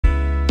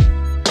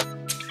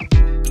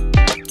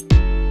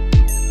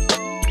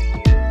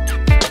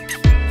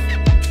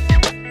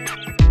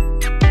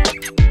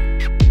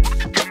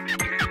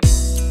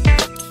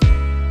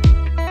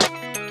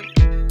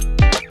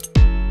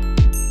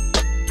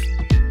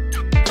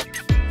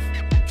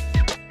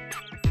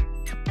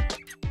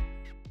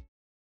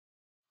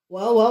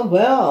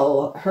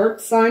Well,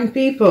 Earth sign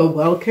people,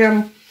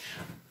 welcome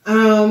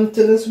to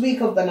this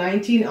week of the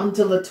 19th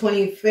until the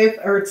 25th,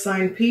 Earth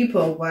sign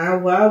people.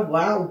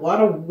 Wow,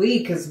 what a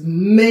week. It's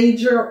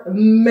major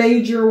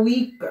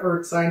week,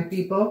 Earth sign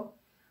people.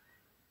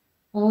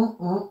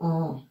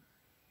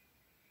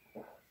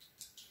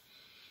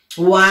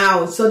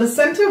 Wow, so the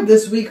center of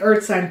this week,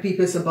 Earth sign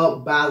people, is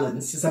about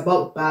balance. It's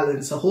about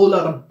balance. A whole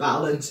lot of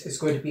balance is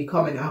going to be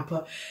coming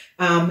up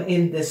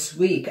in this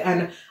week.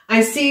 And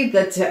I see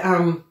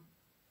that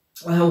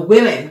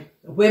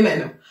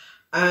women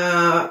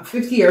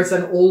 50 years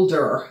and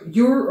older,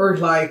 you are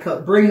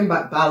like bringing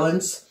back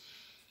balance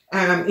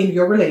in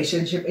your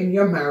relationship, in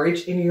your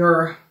marriage, in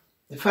your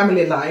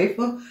family life,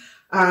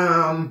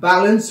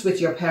 balance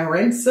with your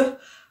parents,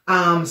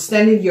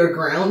 standing your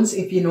grounds.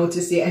 If you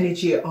notice, the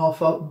energy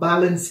of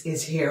balance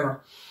is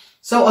here.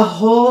 So a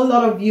whole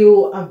lot of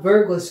you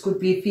Virgos could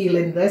be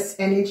feeling this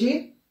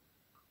energy.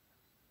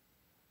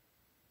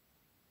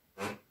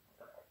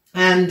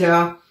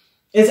 And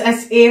it's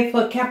as if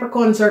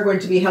Capricorns are going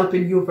to be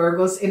helping you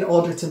Virgos in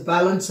order to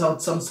balance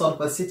out some sort of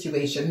a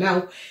situation.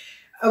 Now,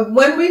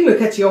 when we look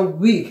at your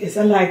week, it's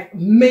a like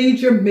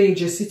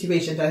major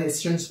situation that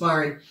is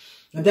transpiring.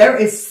 There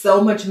is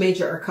so much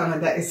major arcana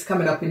that is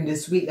coming up in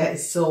this week that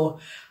is so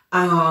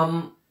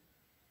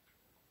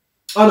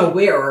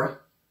unaware.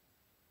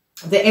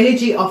 The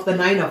energy of the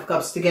Nine of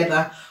Cups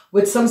together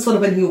with some sort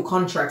of a new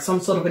contract,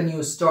 some sort of a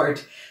new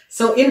start.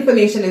 So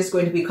information is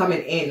going to be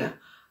coming in.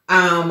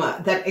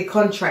 That a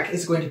contract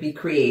is going to be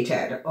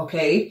created,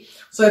 okay?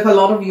 So if a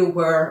lot of you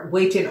were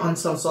waiting on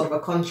some sort of a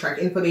contract,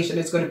 information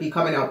is going to be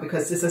coming out,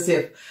 because it's as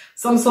if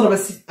some sort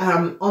of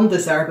a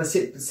undesirable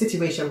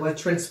situation was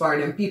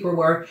transpiring and people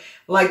were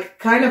like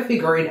kind of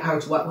figuring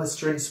out what was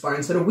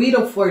transpiring. So the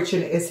Wheel of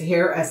Fortune is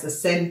here as the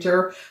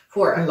center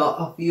for a lot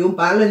of you.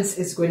 Balance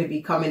is going to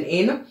be coming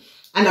in.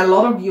 And a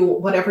lot of you,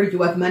 whatever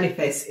you have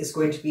manifest is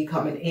going to be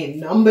coming in.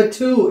 Number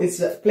 2 is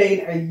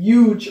playing a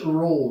huge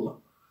role.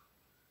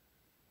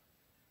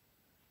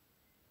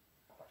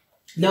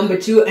 Number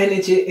 2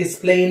 energy is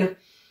playing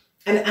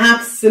an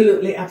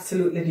absolutely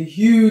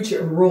huge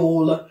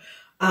role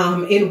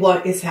in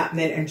what is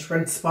happening and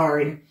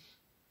transpiring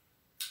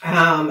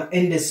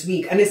in this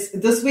week. And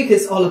this week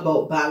is all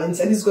about balance,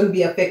 and it's going to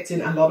be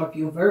affecting a lot of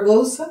you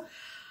Virgos.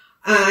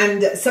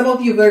 And some of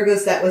you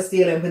Virgos that was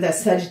dealing with a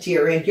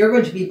Sagittarian, you're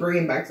going to be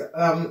bringing back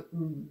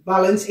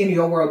balance in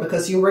your world,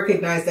 because you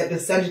recognize that the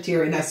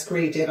Sagittarian has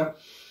created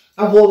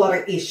a whole lot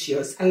of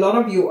issues. A lot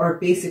of you are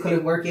basically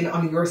working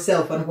on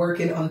yourself and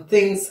working on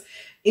things,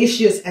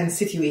 issues and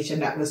situation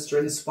that was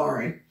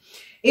transpiring.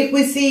 If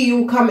we see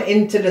you come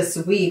into this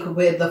week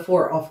with the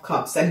 4 of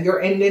Cups and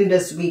you're ending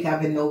this week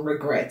having no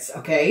regrets,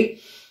 okay?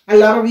 A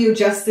lot of you,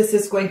 justice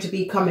is going to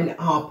be coming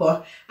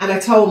up and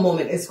a Tower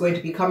moment is going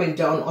to be coming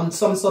down on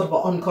some sort of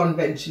an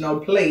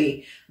unconventional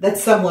play that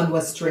someone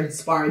was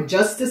transpiring.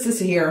 Justice is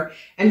here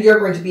and you're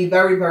going to be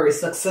very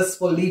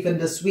successful leaving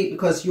this week,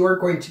 because you're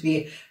going to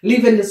be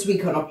leaving this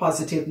week on a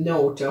positive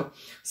note.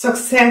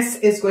 Success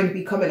is going to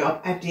be coming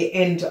up at the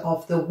end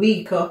of the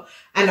week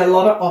and a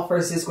lot of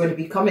offers is going to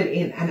be coming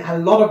in, and a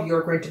lot of you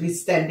are going to be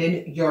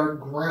standing your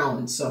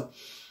ground. So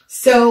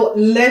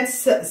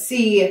let's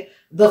see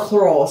the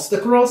cross. The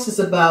cross is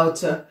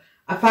about a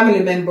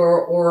family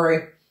member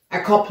or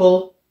a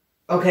couple,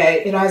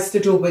 okay? It has to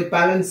do with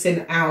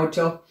balancing out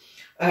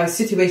a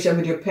situation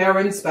with your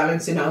parents,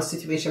 balancing out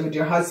situation with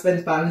your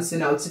husband,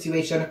 balancing out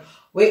situation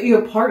with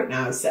your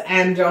partners.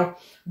 And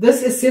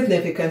this is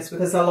significant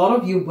because a lot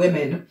of you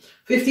women,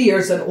 50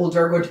 years and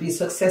older, are going to be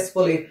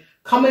successfully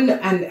coming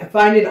and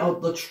finding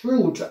out the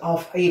truth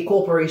of a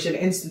corporation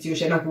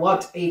institution, of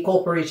what a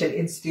corporation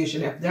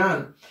institution have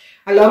done.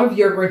 A lot of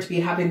you are going to be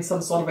having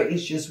some sort of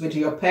issues with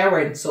your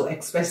parents, so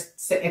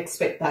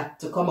expect that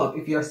to come up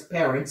if your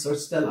parents are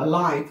still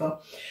alive.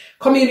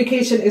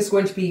 Communication is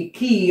going to be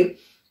key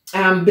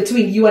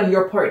between you and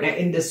your partner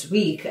in this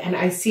week, and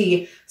I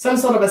see some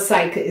sort of a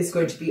cycle is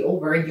going to be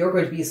over and you're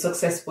going to be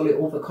successfully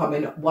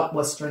overcoming what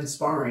was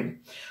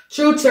transpiring.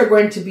 Truths are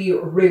going to be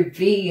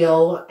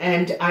revealed,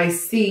 and I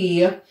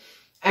see a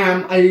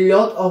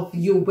lot of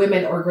you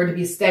women are going to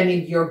be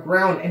standing your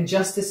ground, and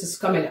justice is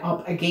coming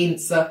up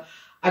against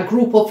a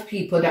group of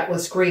people that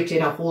was creating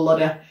a whole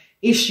lot of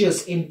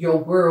issues in your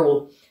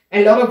world.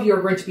 A lot of you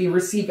are going to be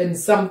receiving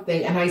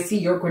something, and I see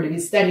you're going to be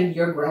standing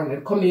your ground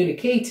and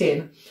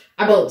communicating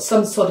about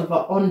some sort of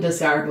an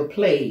undesirable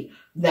play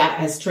that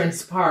has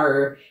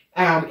transpired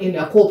in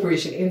a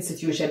corporation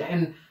institution.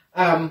 And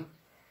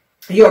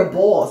your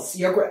boss,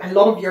 a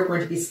lot of you are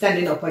going to be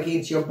standing up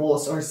against your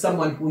boss or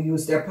someone who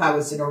used their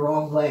powers in the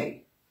wrong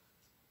way.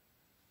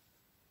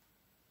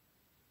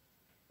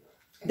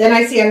 Then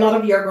I see a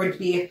lot of you are going to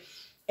be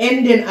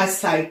ending a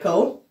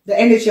cycle, the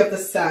energy of the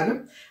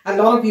Sun. A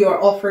lot of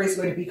your offer is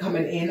going to be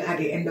coming in at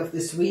the end of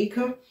this week.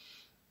 A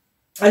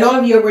lot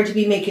of you are going to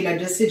be making a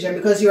decision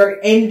because you're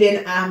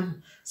ending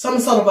some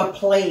sort of a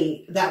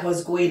play that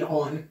was going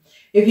on.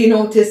 If you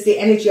notice the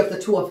energy of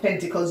the Two of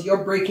Pentacles,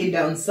 you're breaking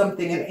down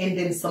something and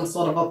ending some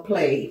sort of a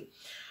play.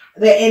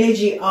 The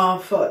energy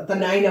of the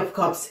Nine of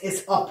Cups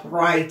is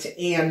upright,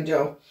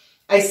 and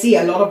I see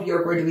a lot of you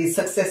are going to be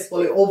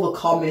successfully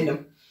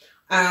overcoming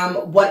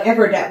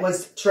whatever that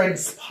was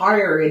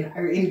transpiring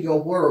in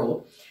your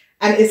world.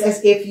 And it's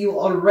as if you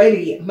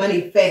already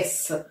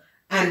manifest,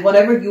 and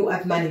whatever you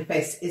have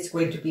manifest is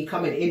going to be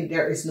coming in.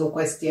 There is no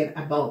question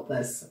about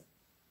this.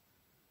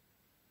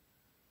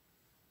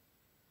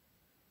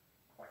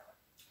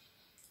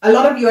 A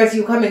lot of you, as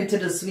you come into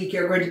this week,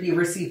 you're going to be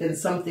receiving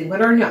something.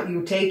 Whether or not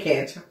you take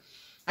it,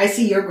 I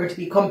see you're going to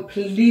be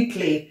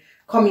completely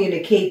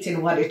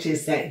communicating what it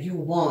is that you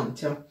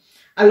want.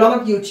 A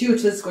lot of you,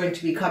 Tutor is going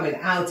to be coming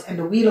out, and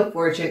the Wheel of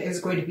Fortune is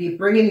going to be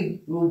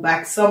bringing you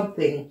back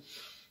something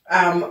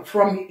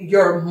from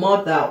your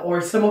mother,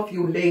 or some of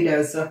you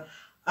ladies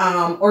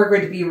are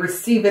going to be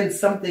receiving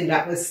something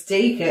that was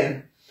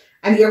taken,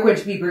 and you're going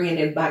to be bringing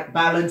in back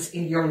balance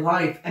in your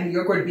life, and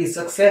you're going to be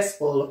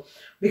successful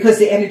because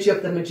the energy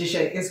of the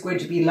Magician is going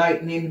to be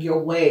lightening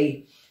your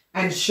way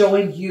and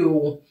showing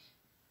you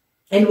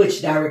in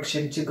which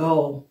direction to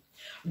go.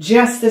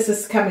 Justice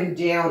is coming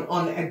down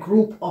on a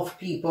group of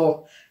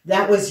people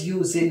that was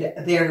using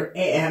their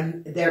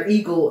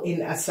ego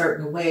in a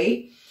certain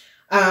way.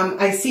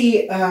 I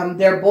see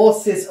their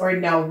bosses are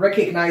now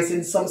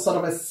recognizing some sort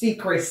of a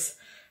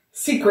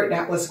secret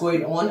that was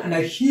going on, and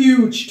a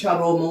huge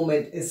Tower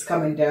moment is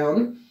coming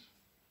down.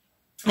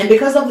 And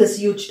because of this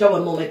huge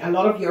Tower moment, a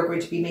lot of you are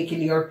going to be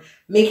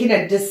making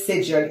a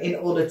decision in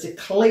order to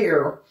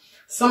clear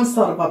some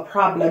sort of a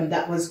problem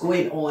that was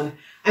going on,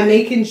 and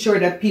making sure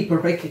that people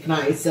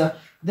recognize that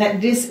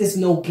this is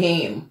no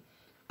game.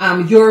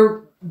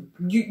 You're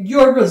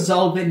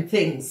resolving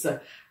things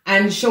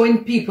and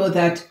showing people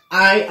that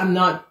I am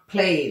not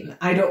playing.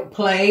 I don't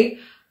play.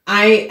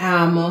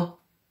 I'm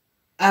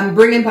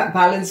bringing back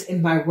balance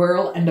in my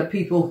world and the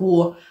people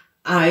who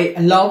I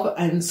love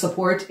and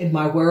support in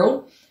my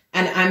world.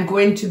 And I'm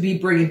going to be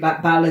bringing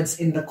back balance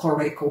in the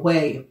correct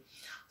way.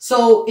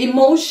 So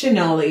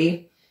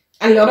emotionally,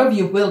 a lot of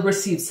you will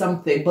receive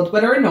something, but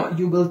whether or not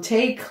you will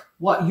take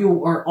what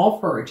you are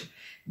offered,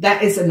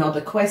 that is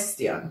another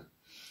question.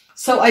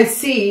 So I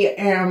see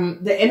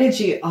the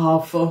energy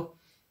of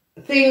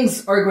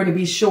things are going to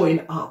be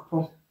showing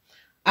up.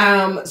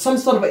 Some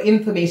sort of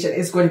information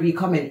is going to be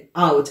coming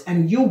out,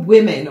 and you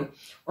women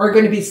are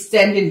going to be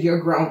standing your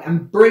ground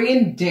and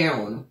bringing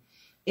down.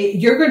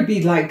 You're going to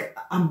be like,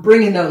 I'm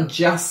bringing down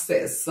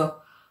justice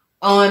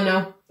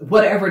on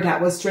whatever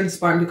that was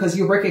transpiring, because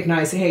you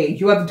recognize, hey,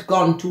 you have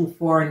gone too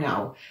far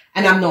now,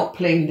 and I'm not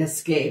playing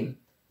this game.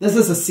 This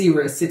is a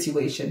serious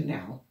situation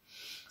now.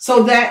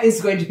 So that is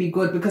going to be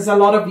good, because a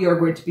lot of you are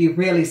going to be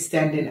really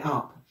standing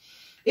up.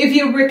 If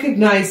you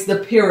recognize the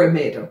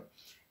pyramid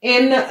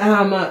in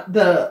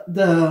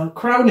the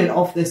crowning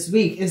of this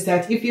week, is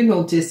that if you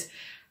notice,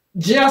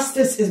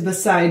 justice is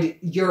beside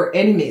your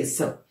enemies,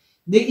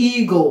 the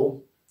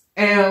ego,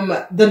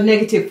 the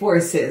negative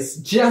forces.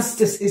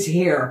 Justice is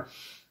here.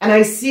 And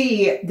I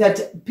see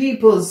that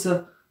people's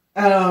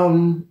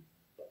people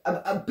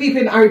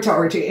in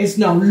authority is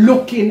now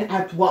looking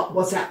at what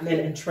was happening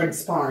and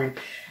transpiring.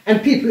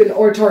 And people in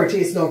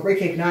authority is now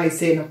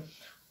recognizing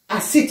a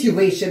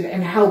situation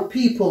and how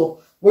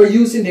people were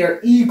using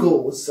their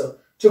egos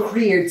to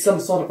create some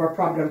sort of a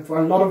problem for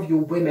a lot of you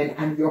women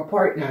and your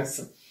partners.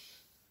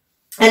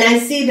 And I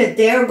see that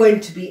they're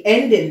going to be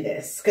ending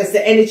this, because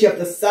the energy of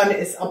the sun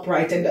is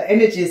upright, and the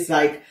energy is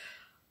like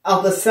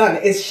of the sun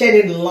is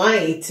shedding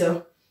light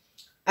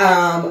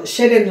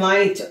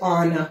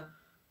on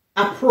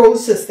a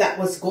process that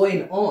was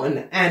going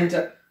on.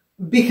 And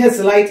because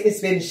light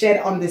is being shed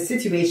on the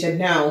situation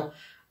now,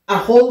 a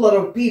whole lot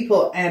of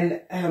people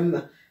and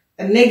a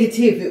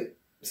negative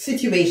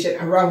situation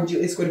around you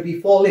is going to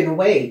be falling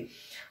away,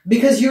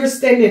 because you're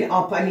standing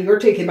up and you're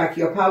taking back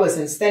your powers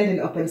and standing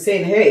up and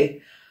saying,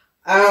 hey,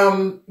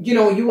 you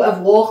know, you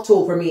have walked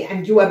over me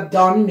and you have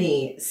done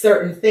me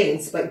certain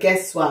things, but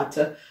guess what?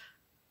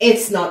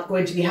 It's not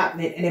going to be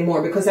happening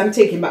anymore, because I'm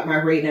taking back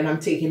my reign and I'm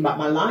taking back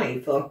my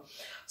life.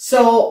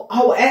 So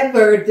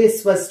however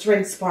this was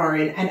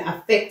transpiring and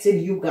affecting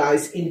you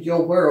guys in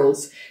your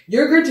worlds,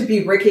 you're going to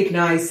be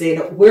recognizing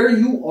where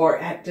you are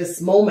at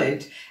this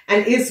moment,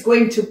 and is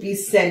going to be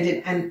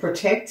sending and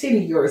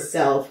protecting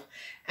yourself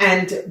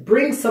and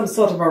bring some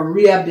sort of a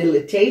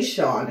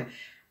rehabilitation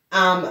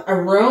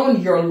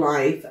around your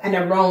life and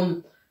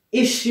around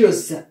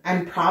issues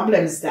and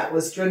problems that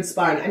was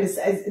transpiring. And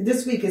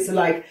this week is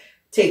like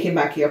taking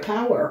back your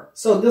power.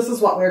 So this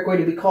is what we're going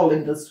to be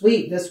calling this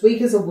week. This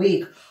week is a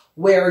week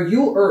where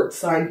you earth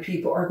sign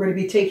people are going to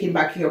be taking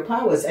back your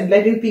powers and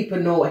letting people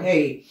know,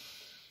 hey,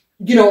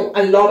 you know,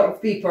 a lot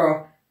of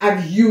people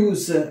have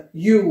used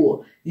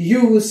you,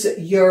 use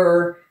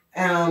your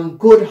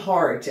good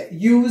heart,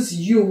 use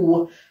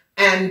you,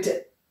 and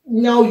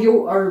now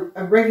you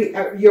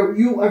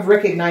have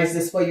recognized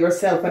this for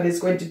yourself, and it's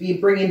going to be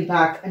bringing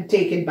back and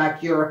taking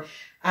back your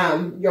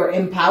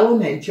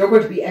empowerment. You're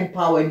going to be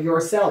empowering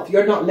yourself.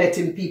 You're not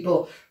letting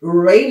people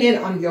rain in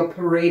on your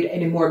parade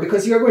anymore,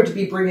 because you're going to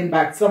be bringing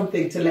back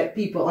something to let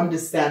people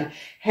understand,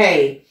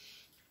 hey,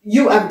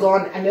 you have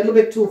gone a little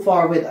bit too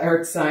far with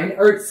earth sign.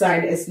 Earth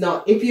sign is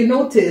not, if you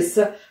notice,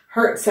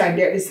 earth sign,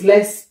 there is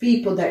less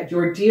people that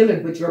you're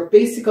dealing with. You're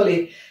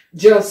basically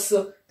just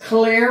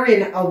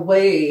clearing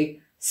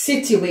away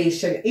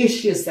situation,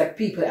 issues that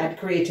people had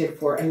created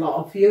for a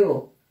lot of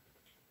you.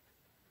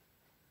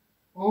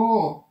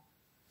 Oh,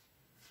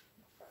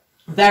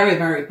 very,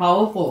 very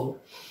powerful.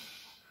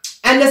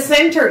 And the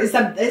center is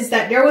that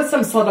there was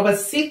some sort of a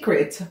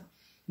secret.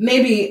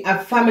 Maybe a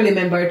family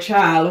member, a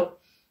child,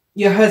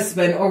 your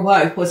husband or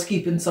wife was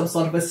keeping some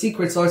sort of a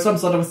secret, or some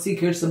sort of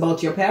secrets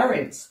about your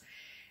parents.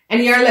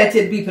 And you're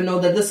letting people know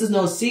that this is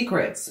no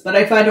secrets. But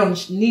if I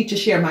don't need to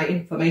share my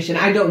information,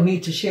 I don't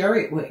need to share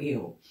it with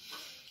you.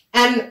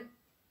 And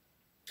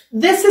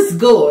this is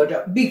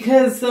good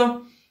because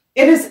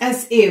it is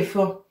as if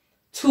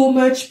too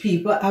much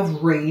people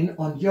have rain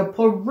on your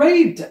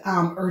parade,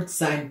 earth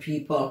sign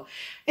people.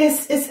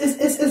 It's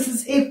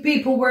as if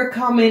people were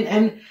coming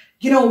and,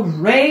 you know,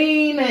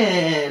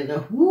 raining.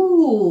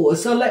 Ooh,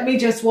 so let me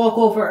just walk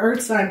over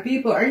earth sign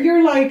people. And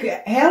you're like,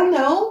 hell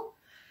no.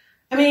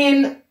 I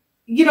mean,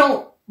 you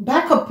know,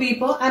 backup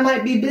people, I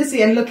might be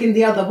busy and looking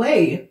the other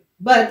way,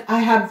 but I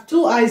have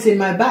two eyes in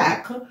my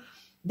back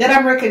that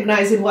I'm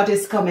recognizing what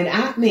is coming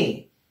at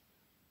me.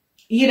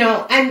 You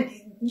know, and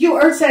you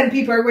earth sign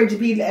people are going to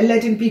be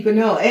letting people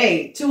know,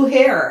 hey, to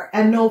here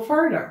and no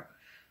further,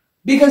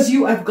 because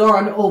you have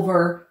gone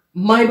over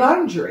my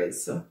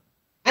boundaries and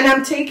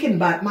I'm taking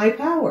back my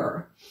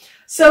power.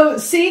 So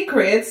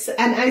secrets,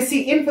 and I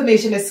see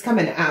information is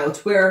coming out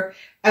where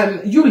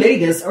you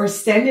ladies are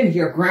standing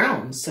your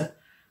grounds.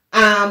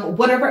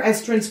 Whatever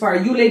has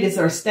transpired, you ladies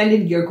are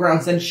standing your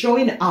grounds and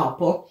showing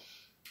up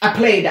a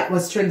play that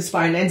was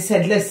transpiring and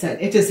said, listen,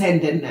 it is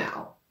ending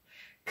now.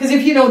 Because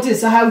if you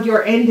notice how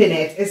you're ending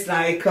it, it's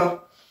like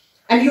a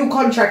new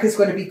contract is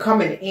going to be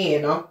coming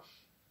in.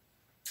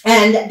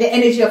 And the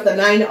energy of the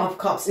 9 of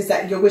Cups is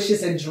that your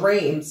wishes and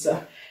dreams.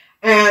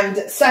 And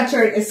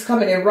Saturn is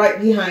coming in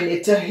right behind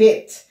it to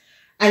hit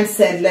and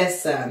said,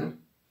 listen,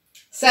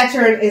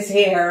 Saturn is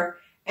here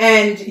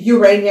and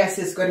Uranus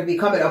is going to be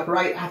coming up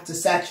right after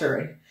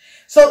Saturn.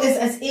 So it's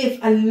as if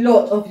a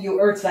lot of you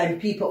earth sign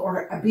people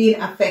are being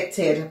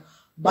affected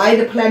by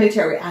the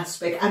planetary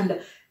aspect,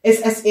 and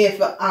it's as if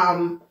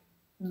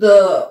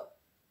the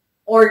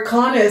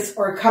arcanas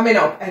are coming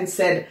up and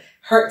said,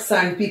 earth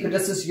sign people,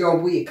 this is your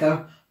week.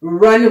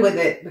 Run with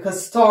it,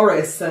 because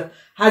Taurus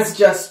has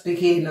just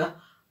begun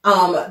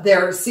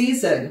their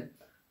season.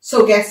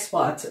 So guess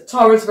what?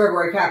 Taurus,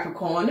 Virgo,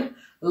 Capricorn,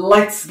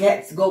 let's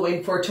get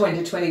going for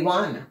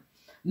 2021.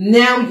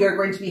 Now you're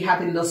going to be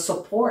having the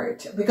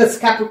support, because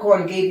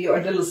Capricorn gave you a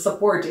little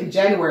support in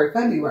January,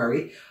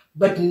 February.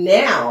 But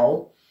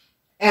now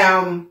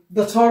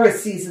the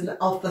Taurus season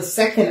of the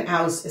second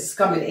house is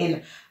coming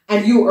in.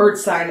 And you earth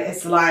sign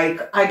is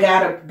like, I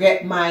gotta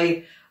get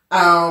my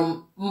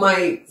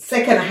my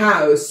second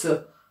house,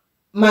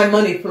 my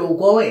money flow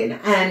going.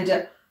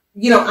 And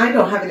you know, I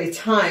don't have any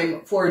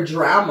time for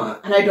drama,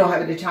 and I don't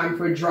have any time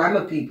for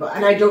drama people,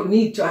 and I don't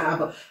need to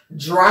have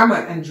drama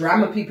and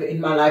drama people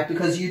in my life,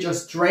 because you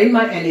just drain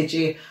my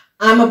energy.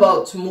 I'm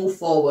about to move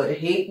forward,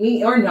 hate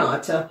me or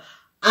not.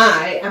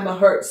 I am a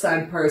earth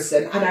sign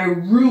person, and I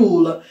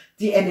rule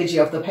the energy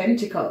of the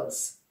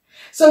Pentacles.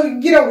 So,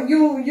 you know,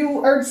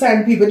 you earth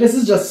sign people, this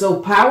is just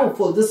so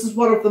powerful. This is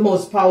one of the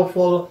most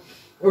powerful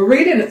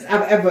readings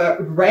I've ever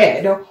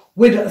read,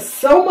 with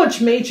so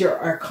much major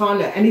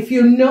arcana. And if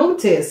you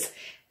notice,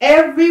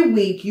 every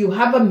week you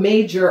have a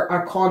major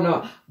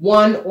arcana,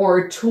 1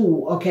 or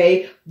 2,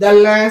 okay? The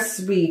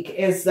last week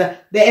is the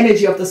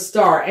energy of the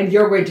star, and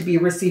you're going to be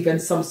receiving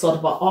some sort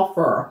of an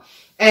offer.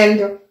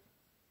 And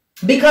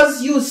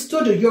because you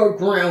stood your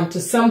ground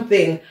to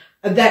something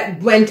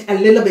that went a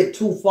little bit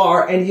too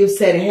far, and you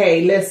said,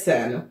 hey,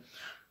 listen,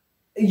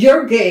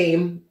 your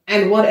game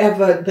and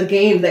whatever the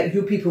game that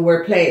you people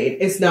were playing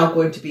is now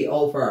going to be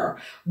over,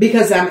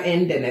 because I'm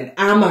ending it.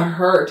 I'm a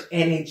hurt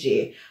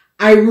energy.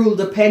 I rule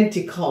the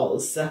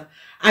Pentacles.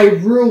 I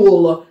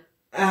rule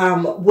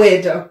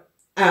with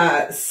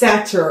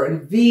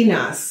Saturn,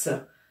 Venus,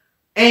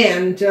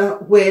 and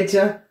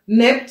with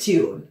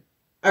Neptune.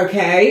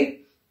 Okay?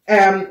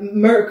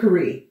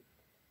 Mercury.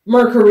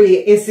 Mercury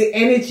is the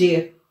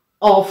energy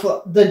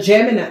of the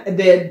Gemini,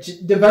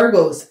 the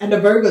Virgos, and the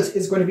Virgos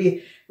is going to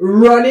be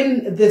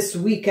running this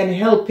week and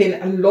helping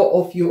a lot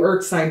of you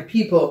earth sign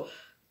people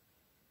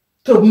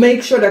to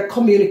make sure that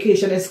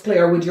communication is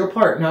clear with your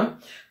partner.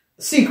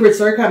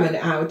 Secrets are coming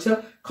out.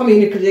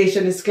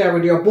 Communication is clear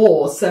with your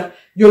boss.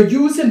 You're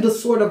using the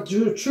sword of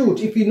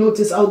truth. If you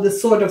notice how the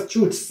sword of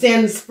truth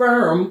stands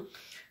firm,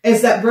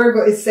 is that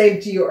Virgo is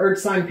saying to you earth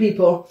sign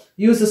people,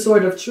 use the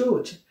sword of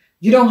truth.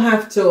 You don't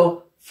have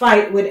to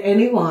fight with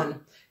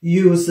anyone.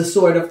 Use the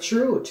sword of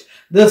truth.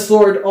 The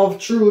sword of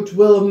truth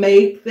will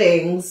make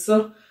things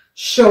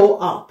show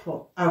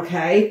up,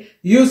 okay?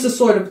 Use the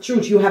sword of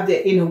truth. You have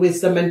the inner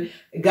wisdom and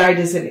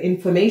guidance and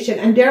information.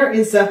 And there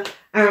is a,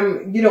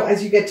 you know,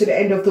 as you get to the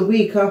end of the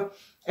week, the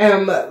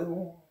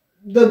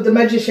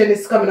magician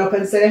is coming up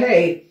and say,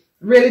 hey,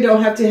 really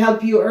don't have to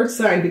help you earth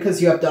sign,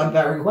 because you have done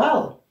very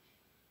well.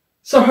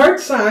 So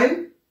Earth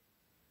sign,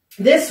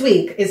 this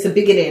week is the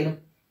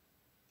beginning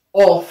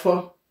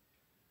of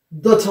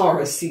the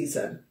Taurus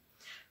season.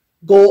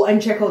 Go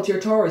and check out your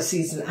Taurus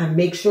season and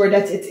make sure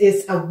that it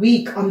is a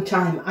week on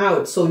time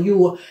out so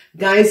you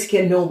guys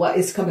can know what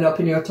is coming up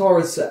in your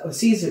Taurus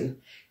season.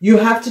 You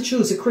have to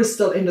choose a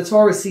crystal in the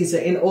Taurus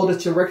season in order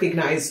to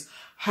recognize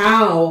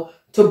how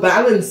to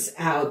balance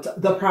out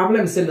the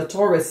problems in the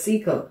Taurus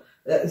season.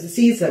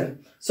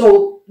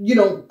 So, you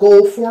know,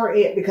 go for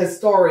it, because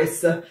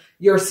Taurus,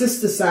 your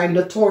sister sign,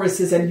 the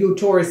Tauruses and you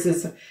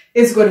Tauruses,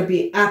 is going to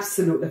be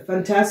absolutely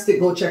fantastic.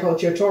 Go check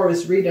out your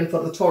Taurus reading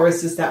for the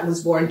Tauruses that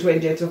was born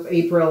 20th of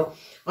April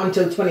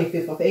until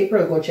 25th of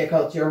April. Go check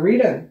out your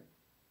reading.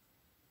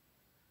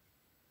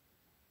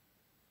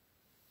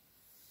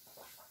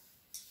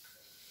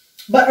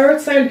 But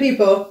Earth sign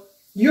people,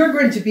 you're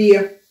going to be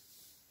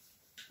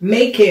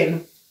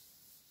making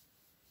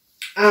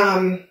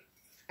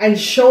and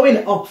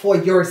showing up for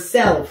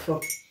yourself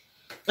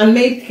and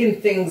making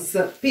things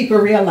people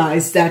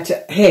realize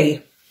that,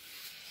 hey,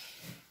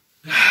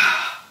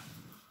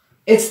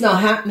 it's not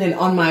happening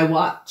on my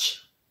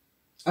watch.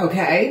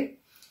 Okay?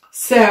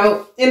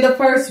 So in the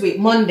first week,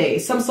 Monday,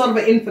 some sort of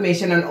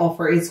information and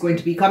offer is going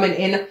to be coming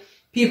in.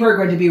 People are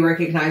going to be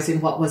recognizing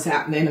what was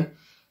happening.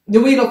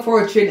 The Wheel of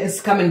Fortune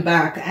is coming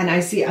back, and I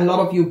see a lot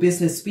of you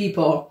business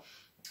people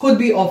could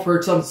be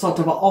offered some sort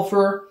of an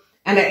offer,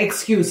 and the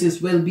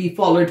excuses will be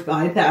followed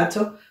by that,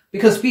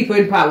 because people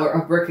in power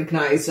have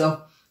recognized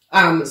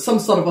some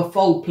sort of a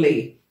foul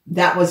play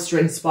that was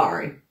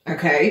transpiring.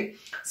 Okay,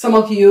 some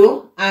of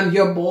you,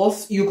 your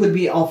boss, you could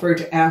be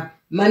offered a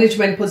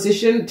management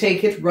position.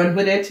 Take it, run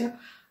with it.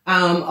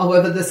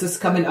 However this is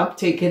coming up,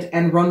 take it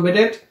and run with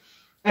it.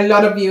 A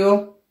lot of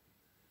you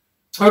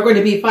are going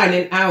to be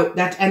finding out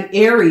that an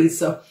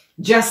Aries,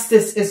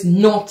 justice is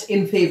not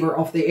in favor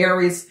of the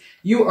Aries.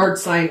 You Earth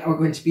sign are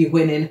going to be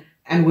winning,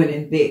 and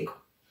winning big.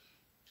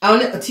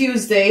 On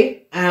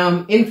Tuesday,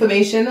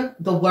 information,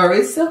 the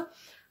worries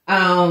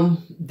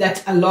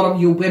that a lot of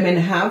you women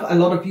have. A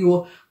lot of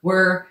you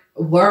were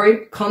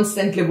worried,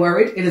 constantly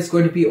worried. It is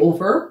going to be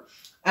over.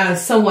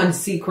 Someone's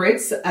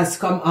secrets has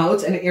come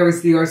out. An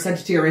Aries, Leo, or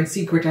Sagittarian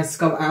secret has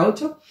come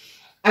out.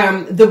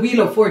 The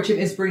Wheel of Fortune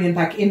is bringing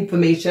back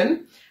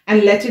information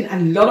and letting a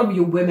lot of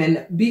you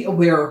women be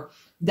aware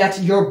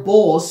that your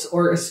boss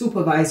or a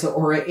supervisor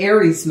or an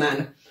Aries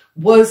man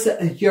was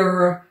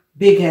your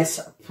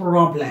biggest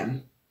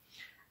problem.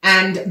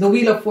 And the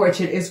Wheel of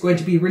Fortune is going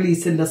to be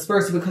releasing this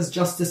person, because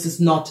justice is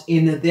not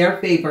in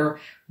their favor,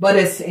 but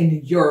it's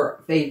in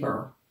your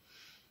favor.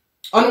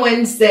 On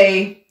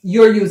Wednesday,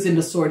 you're using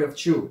the Sword of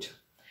Truth.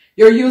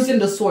 You're using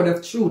the Sword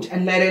of Truth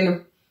and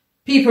letting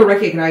people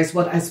recognize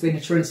what has been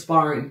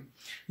transpiring.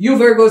 You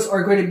Virgos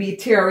are going to be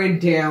tearing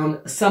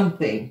down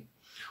something.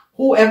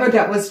 Whoever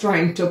that was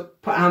trying to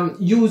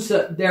use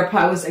their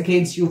powers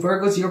against you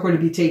Virgos, you're going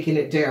to be taking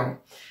it down.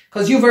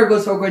 Because you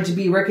Virgos are going to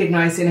be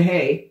recognizing,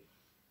 hey,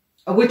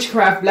 a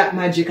witchcraft, black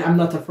magic, I'm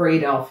not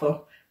afraid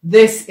of.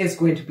 This is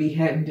going to be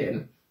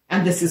ending,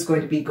 and this is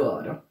going to be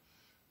good.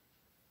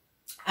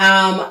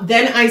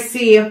 Then I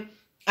see you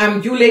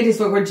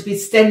ladies are going to be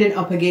standing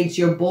up against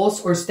your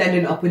boss or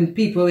standing up with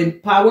people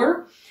in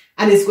power,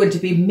 and it's going to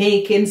be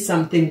making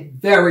something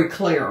very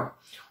clear.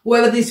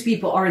 Whoever these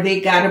people are, they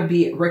gotta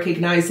be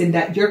recognizing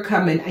that you're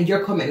coming, and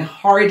you're coming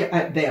hard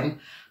at them,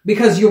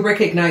 because you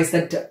recognize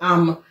that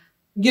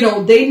you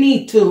know, they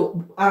need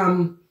to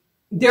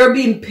they're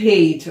being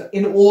paid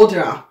in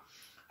order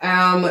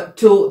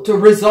to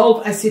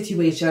resolve a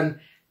situation.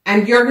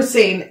 And you're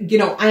saying, you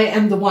know, I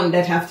am the one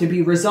that have to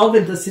be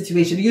resolving the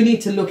situation. You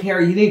need to look here,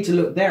 you need to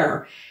look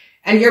there.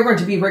 And you're going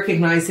to be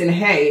recognizing,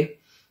 hey,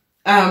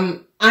 I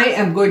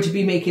am going to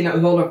be making a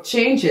lot of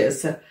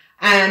changes.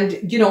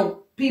 And, you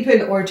know, people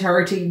in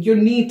authority, you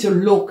need to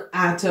look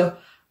at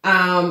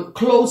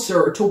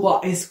closer to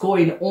what is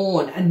going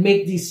on and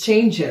make these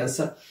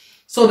changes,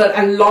 so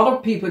that a lot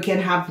of people can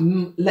have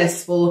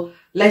less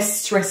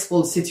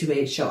stressful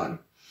situation.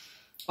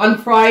 On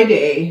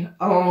Friday,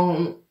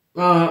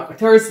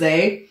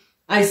 Thursday,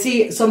 I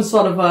see some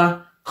sort of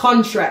a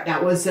contract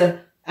that was, you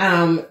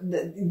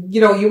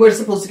know, you were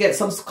supposed to get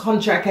some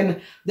contract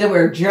and they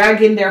were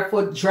dragging their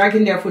foot.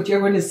 You're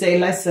going to say,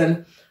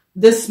 listen,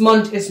 this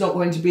month is not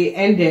going to be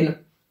ending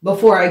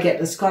before I get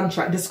this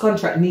contract. This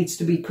contract needs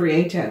to be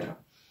created.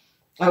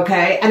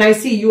 Okay. And I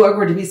see you are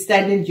going to be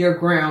standing your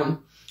ground.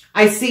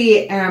 I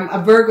see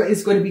a Virgo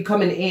is going to be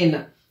coming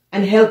in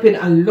and helping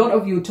a lot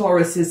of you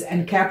Tauruses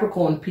and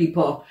Capricorn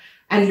people,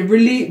 and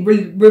really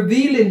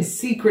revealing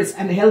secrets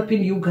and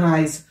helping you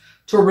guys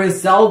to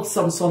resolve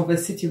some sort of a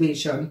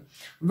situation.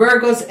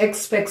 Virgos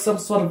expect some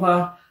sort of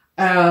a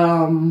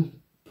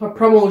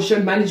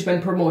promotion,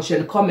 management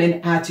promotion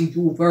coming at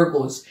you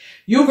Virgos.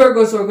 You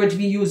Virgos are going to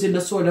be using the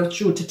Sword of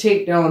Truth to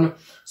take down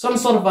some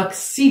sort of a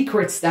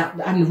secrets that,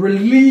 and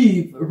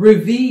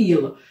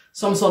reveal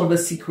some sort of a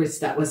secrets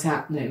that was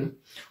happening.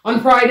 On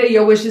Friday,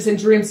 your wishes and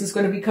dreams is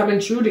going to be coming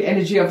true. The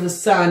energy of the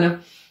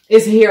sun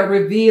is here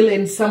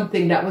revealing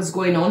something that was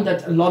going on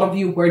that a lot of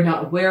you were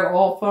not aware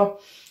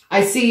of.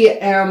 I see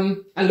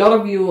a lot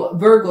of you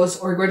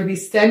Virgos are going to be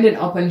standing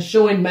up and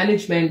showing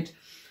management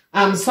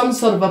some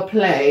sort of a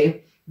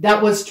play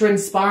that was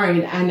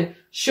transpiring and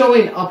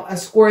showing up a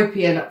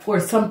Scorpion for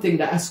something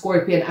that a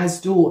Scorpion has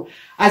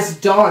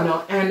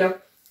done, and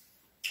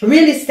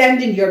really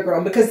standing your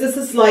ground, because this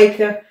is like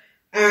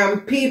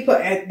people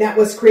that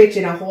was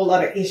creating a whole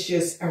lot of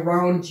issues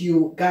around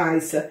you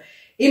guys.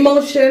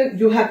 Emotion,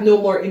 you have no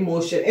more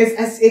emotion. It's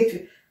as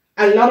if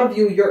a lot of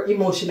you, your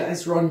emotion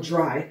has run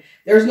dry.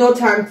 There's no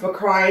time for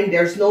crying.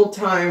 There's no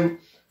time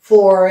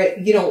for,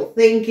 you know,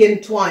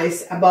 thinking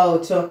twice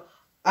about,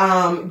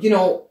 you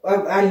know,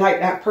 I like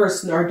that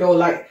person or don't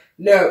like.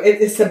 No,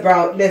 it's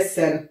about,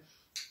 listen,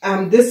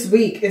 this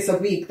week is a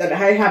week that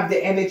I have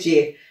the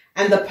energy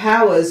and the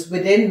powers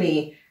within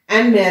me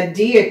and my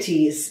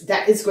deities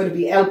that is going to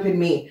be helping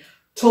me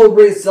to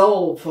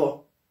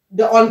resolve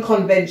the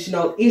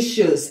unconventional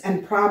issues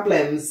and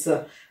problems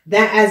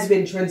that has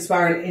been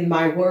transpiring in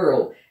my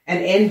world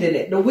and ending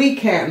it. The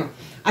weekend,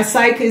 a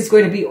cycle is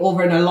going to be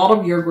over and a lot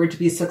of you are going to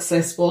be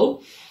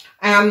successful.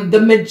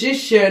 The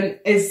magician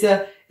is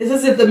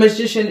as if the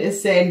magician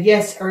is saying,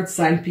 yes, earth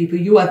sign people,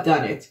 you have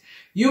done it.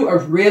 You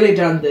have really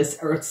done this,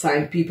 earth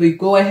sign people.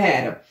 Go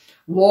ahead,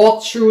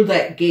 walk through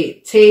that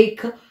gate.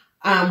 Take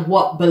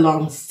what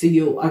belongs to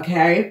you,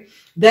 okay?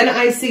 Then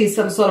I see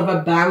some sort of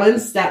a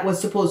balance that was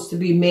supposed to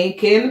be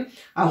making.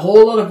 A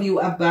whole lot of you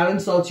have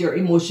balanced out your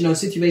emotional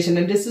situation.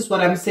 And this is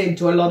what I'm saying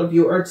to a lot of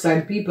you earth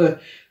sign people.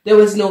 There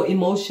was no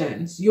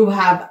emotions. You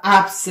have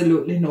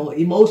absolutely no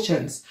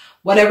emotions.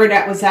 Whatever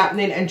that was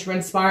happening and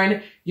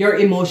transpiring, your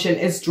emotion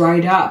is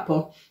dried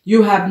up.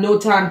 You have no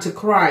time to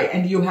cry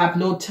and you have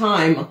no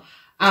time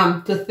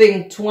to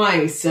think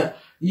twice.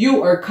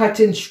 You are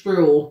cutting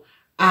through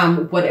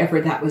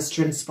whatever that was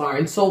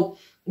transpiring. So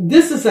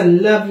this is a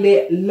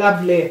lovely,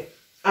 lovely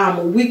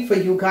week for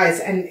you guys.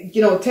 And,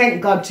 you know,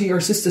 thank God to your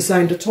sister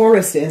sign, the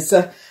Tauruses.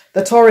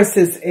 The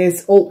Tauruses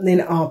is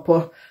opening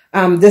up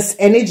this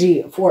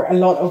energy for a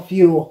lot of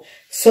you.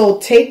 So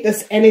take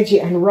this energy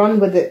and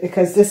run with it,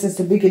 because this is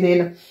the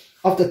beginning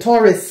of the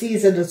Taurus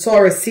season. The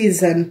Taurus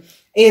season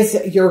is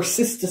your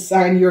sister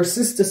sign. Your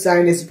sister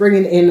sign is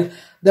bringing in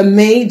the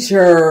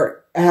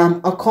major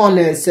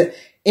arcanas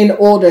in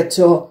order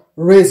to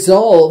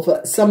resolve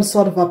some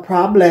sort of a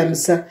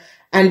problems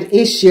and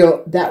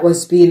issue that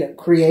was being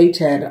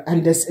created,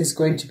 and this is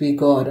going to be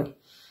good.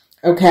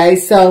 Okay,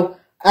 so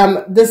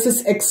this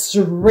is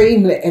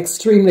extremely,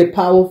 extremely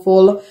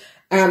powerful.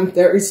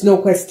 There is no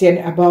question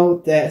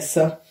about this.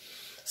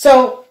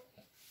 So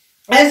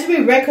as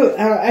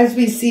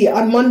we see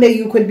on Monday,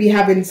 you could be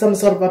having some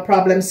sort of a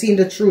problem seeing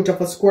the truth of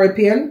a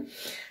Scorpion,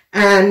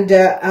 and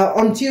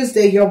on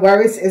Tuesday your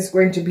worries is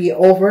going to be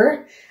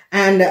over,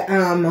 and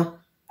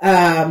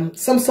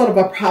some sort of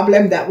a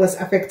problem that was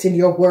affecting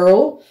your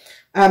world.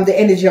 The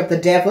energy of the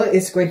devil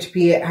is going to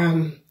be,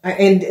 an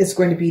end is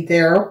going to be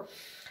there.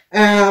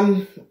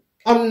 On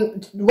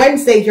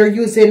Wednesday, you're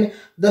using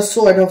the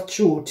sword of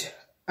truth,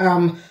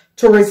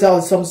 to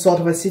resolve some sort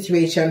of a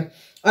situation.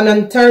 And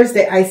on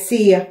Thursday, I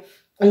see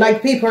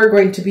like people are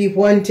going to be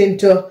wanting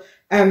to,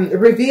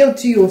 reveal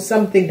to you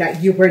something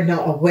that you were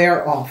not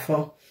aware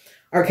of.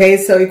 Okay.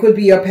 So it could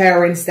be your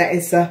parents that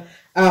is,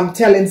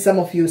 telling some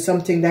of you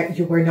something that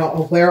you were not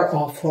aware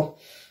of.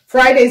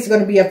 Friday is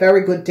going to be a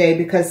very good day,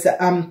 because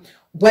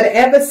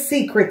whatever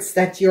secrets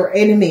that your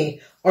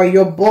enemy or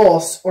your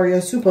boss or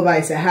your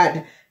supervisor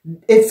had,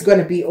 it's going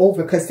to be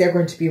over, because they're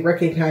going to be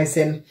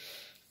recognizing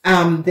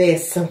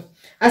this.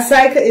 A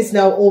cycle is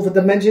now over.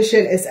 The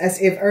magician is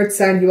as if earth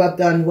sign, you have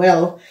done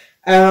well.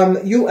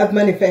 You have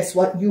manifest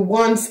what you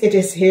want. It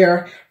is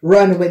here.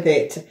 Run with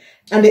it.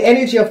 And the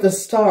energy of the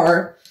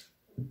star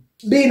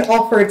being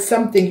offered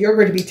something, you're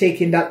going to be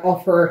taking that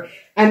offer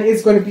and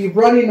it's going to be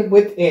running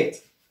with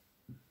it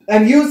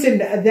and using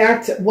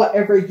that,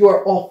 whatever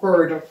you're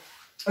offered,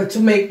 to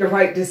make the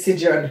right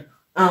decision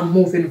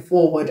moving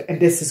forward. And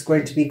this is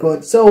going to be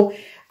good. So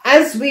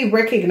as we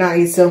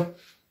recognize,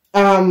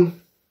 the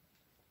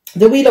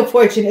Wheel of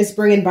Fortune is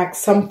bringing back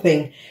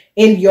something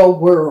in your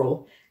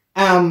world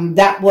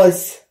that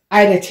was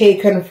either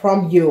taken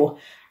from you,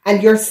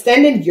 and you're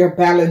standing your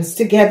balance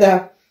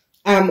together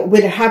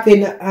with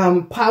having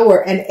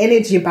power and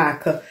energy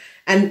back,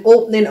 and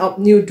opening up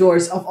new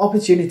doors of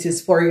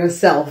opportunities for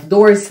yourself.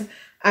 Doors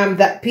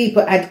that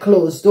people had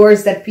closed,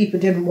 doors that people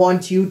didn't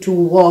want you to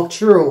walk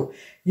through.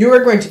 You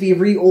are going to be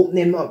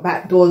reopening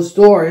back those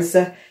doors,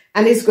 and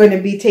it's going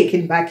to be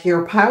taking back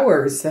your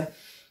powers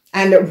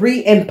and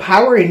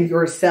re-empowering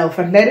yourself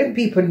and letting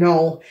people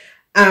know,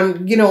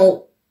 you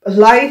know,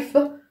 life,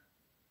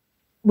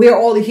 we're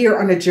all here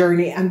on a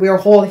journey, and we're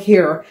all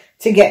here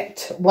to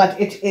get what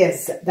it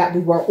is that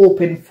we were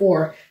open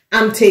for.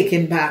 I'm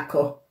taking back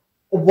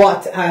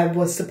what I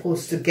was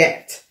supposed to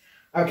get.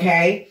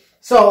 Okay.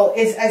 So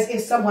it's as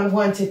if someone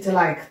wanted to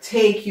like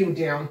take you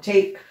down,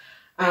 take,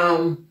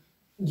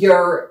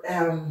 your,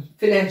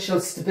 financial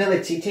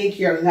stability, take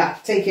your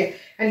life, take it.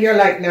 And you're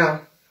like,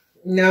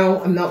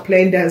 no, I'm not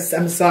playing this.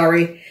 I'm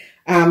sorry.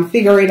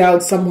 Figure it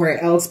out somewhere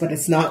else, but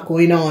it's not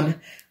going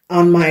on.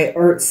 on my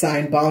earth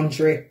sign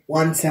boundary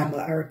once I'm an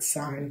earth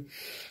sign.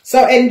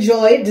 So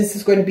enjoy. This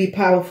is going to be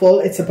powerful.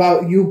 It's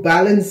about you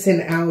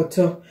balancing out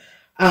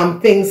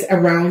things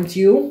around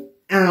you.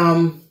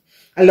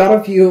 A lot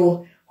of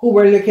you who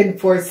were looking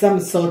for some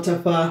sort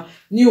of a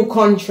new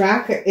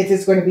contract, it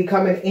is going to be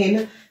coming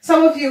in.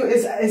 Some of you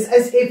is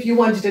as if you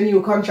wanted a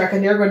new contract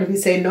and you're going to be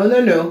saying, no,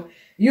 no, no.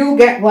 You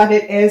get what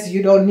it is.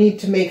 You don't need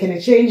to make any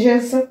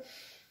changes.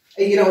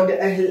 You know,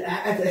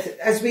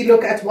 as we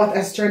look at what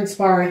has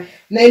transpired,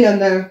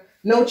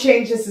 no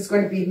changes is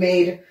going to be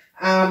made.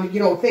 You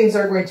know, things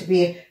are going to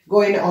be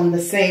going on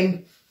the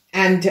same.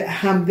 And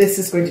this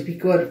is going to be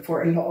good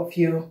for a lot of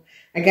you.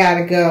 I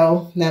gotta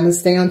go.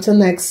 Namaste until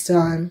next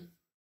time.